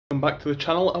welcome back to the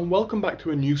channel and welcome back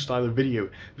to a new style of video.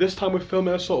 This time we're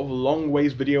filming a sort of long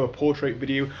ways video, a portrait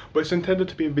video, but it's intended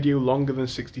to be a video longer than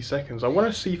 60 seconds. I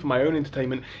want to see for my own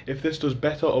entertainment if this does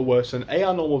better or worse than A,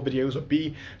 our normal videos, or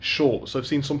B, short. So I've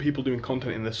seen some people doing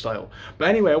content in this style. But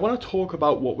anyway, I want to talk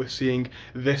about what we're seeing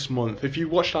this month. If you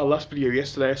watched our last video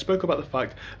yesterday, I spoke about the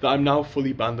fact that I'm now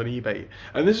fully banned on eBay.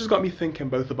 And this has got me thinking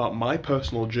both about my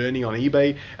personal journey on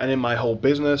eBay and in my whole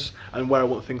business and where I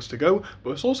want things to go, but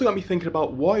it's also got me thinking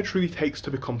about what it truly takes to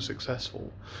become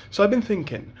successful. So I've been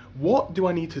thinking, what do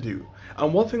I need to do?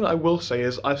 And one thing that I will say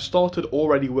is I've started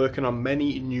already working on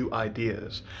many new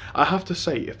ideas. I have to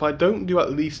say, if I don't do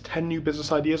at least 10 new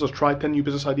business ideas or try 10 new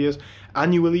business ideas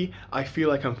annually, I feel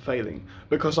like I'm failing,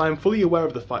 because I am fully aware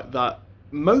of the fact that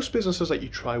most businesses that you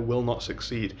try will not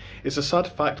succeed. It's a sad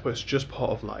fact, but it's just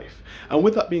part of life. And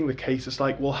with that being the case, it's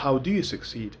like, well, how do you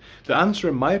succeed? The answer,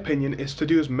 in my opinion, is to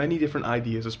do as many different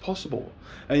ideas as possible.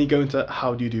 And you go into,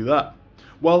 how do you do that?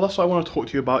 Well, that's what I want to talk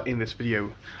to you about in this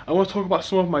video. I want to talk about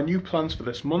some of my new plans for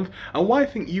this month and why I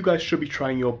think you guys should be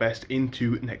trying your best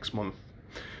into next month.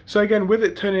 So again, with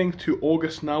it turning to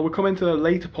August now, we're coming to the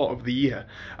later part of the year.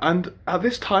 And at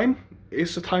this time,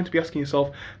 it's the time to be asking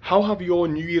yourself, how have your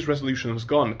New Year's resolutions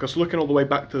gone? Because looking all the way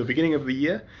back to the beginning of the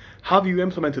year, have you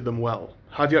implemented them well?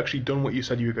 Have you actually done what you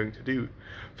said you were going to do?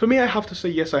 For me, I have to say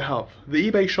yes, I have.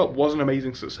 The eBay shop was an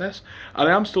amazing success, and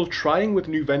I am still trying with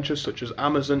new ventures such as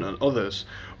Amazon and others.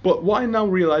 But what I now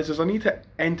realise is I need to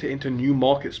enter into new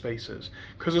market spaces,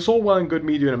 because it's all well and good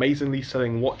me doing amazingly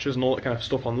selling watches and all that kind of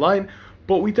stuff online,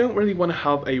 but we don't really want to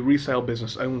have a resale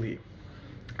business only.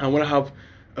 I want to have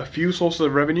a few sources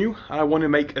of revenue, and I want to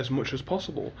make as much as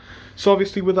possible. So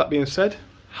obviously, with that being said,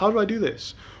 how do I do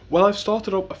this? Well, I've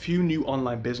started up a few new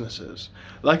online businesses.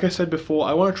 Like I said before,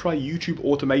 I want to try YouTube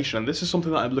automation, and this is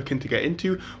something that I'm looking to get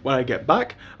into when I get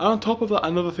back. And on top of that,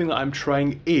 another thing that I'm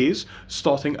trying is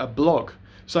starting a blog.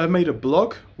 So I've made a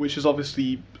blog, which is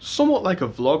obviously somewhat like a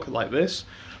vlog like this,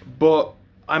 but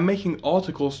I'm making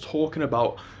articles talking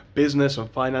about business and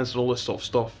finance and all this sort of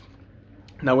stuff.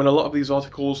 Now, in a lot of these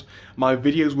articles, my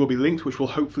videos will be linked, which will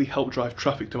hopefully help drive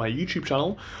traffic to my YouTube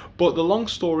channel. But the long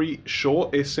story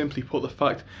short is simply put the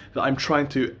fact that I'm trying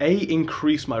to A,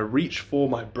 increase my reach for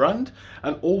my brand,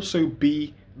 and also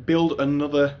B, build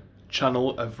another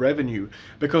channel of revenue,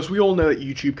 because we all know that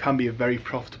YouTube can be a very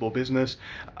profitable business.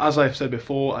 As I've said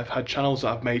before, I've had channels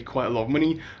that have made quite a lot of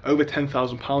money, over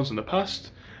 £10,000 in the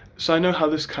past, so I know how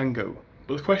this can go.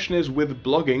 But the question is, with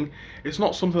blogging, it's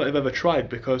not something that I've ever tried,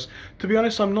 because, to be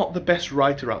honest, I'm not the best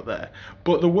writer out there.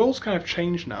 But the world's kind of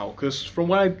changed now, because from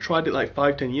when I tried it like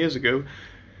 5-10 years ago,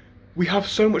 we have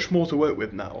so much more to work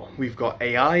with now. We've got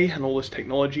AI and all this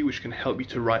technology which can help you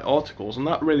to write articles, and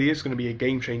that really is going to be a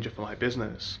game changer for my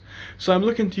business. So I'm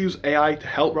looking to use AI to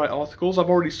help write articles. I've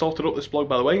already started up this blog,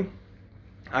 by the way.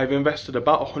 I've invested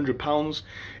about £100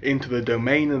 into the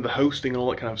domain and the hosting and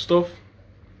all that kind of stuff,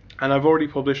 and I've already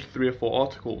published 3 or 4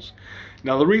 articles.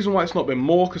 Now, the reason why it's not been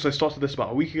more, because I started this about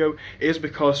a week ago, is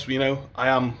because, you know, I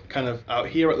am kind of out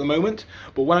here at the moment,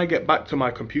 but when I get back to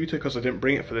my computer, because I didn't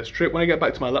bring it for this trip, when I get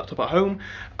back to my laptop at home,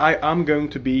 I am going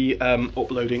to be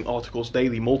uploading articles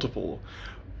daily, multiple.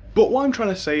 But what I'm trying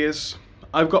to say is,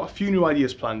 I've got a few new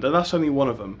ideas planned, and that's only one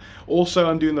of them. Also,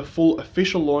 I'm doing the full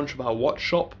official launch of our watch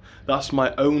shop. That's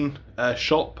my own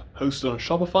shop hosted on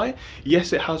Shopify.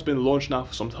 Yes, it has been launched now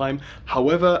for some time.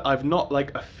 However, I've not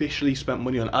like officially spent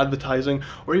money on advertising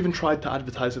or even tried to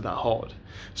advertise it that hard.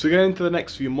 So going into the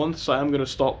next few months, I am going to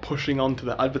start pushing on to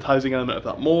the advertising element of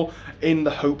that more, in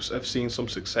the hopes of seeing some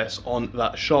success on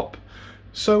that shop.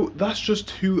 So that's just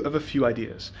 2 of a few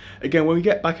ideas. Again, when we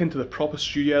get back into the proper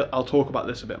studio, I'll talk about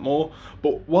this a bit more.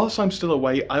 But whilst I'm still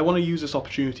away, I want to use this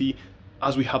opportunity,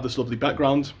 as we have this lovely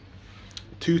background,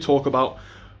 to talk about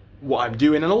what I'm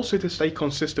doing, and also to stay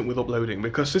consistent with uploading,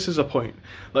 because this is a point.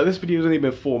 Like, this video's only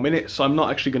been 4 minutes, so I'm not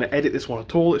actually going to edit this one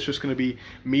at all. It's just going to be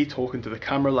me talking to the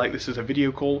camera like this is a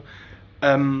video call.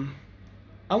 And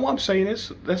what I'm saying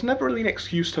is, there's never really an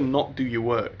excuse to not do your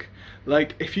work.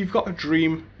 Like, if you've got a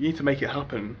dream, you need to make it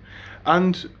happen.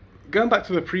 And going back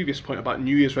to the previous point about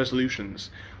New Year's resolutions,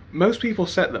 most people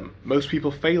set them, most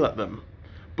people fail at them.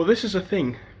 But this is the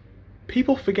thing,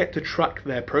 people forget to track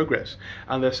their progress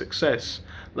and their success.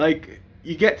 Like,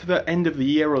 you get to the end of the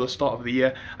year or the start of the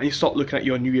year and you start looking at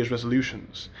your New Year's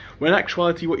resolutions. When in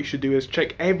actuality, what you should do is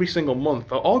check every single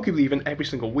month, or arguably even every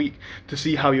single week, to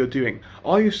see how you're doing.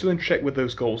 Are you still in check with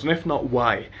those goals? And if not,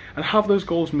 why? And have those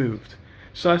goals moved?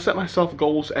 So I set myself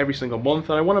goals every single month,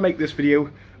 and I want to make this video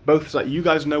both so that you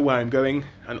guys know where I'm going,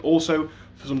 and also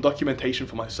for some documentation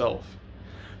for myself.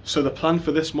 So the plan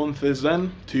for this month is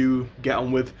then to get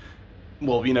on with,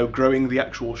 well, you know, growing the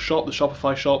actual shop, the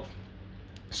Shopify shop,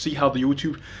 see how the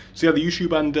YouTube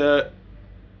and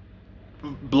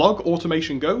blog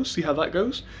automation goes, see how that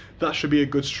goes. That should be a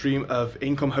good stream of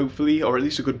income, hopefully, or at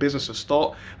least a good business to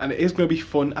start, and it is going to be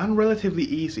fun and relatively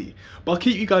easy. But I'll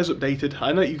keep you guys updated.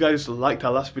 I know you guys liked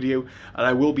our last video, and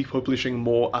I will be publishing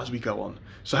more as we go on.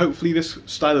 So hopefully this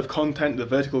style of content, the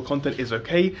vertical content, is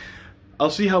okay.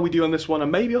 I'll see how we do on this one,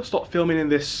 and maybe I'll start filming in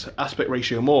this aspect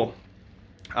ratio more.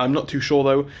 I'm not too sure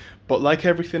though, but like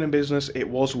everything in business, it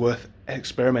was worth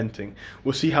experimenting.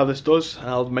 We'll see how this does, and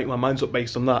I'll make my minds up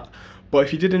based on that. But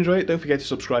if you did enjoy it, don't forget to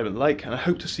subscribe and like, and I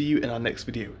hope to see you in our next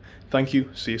video. Thank you,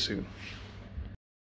 see you soon.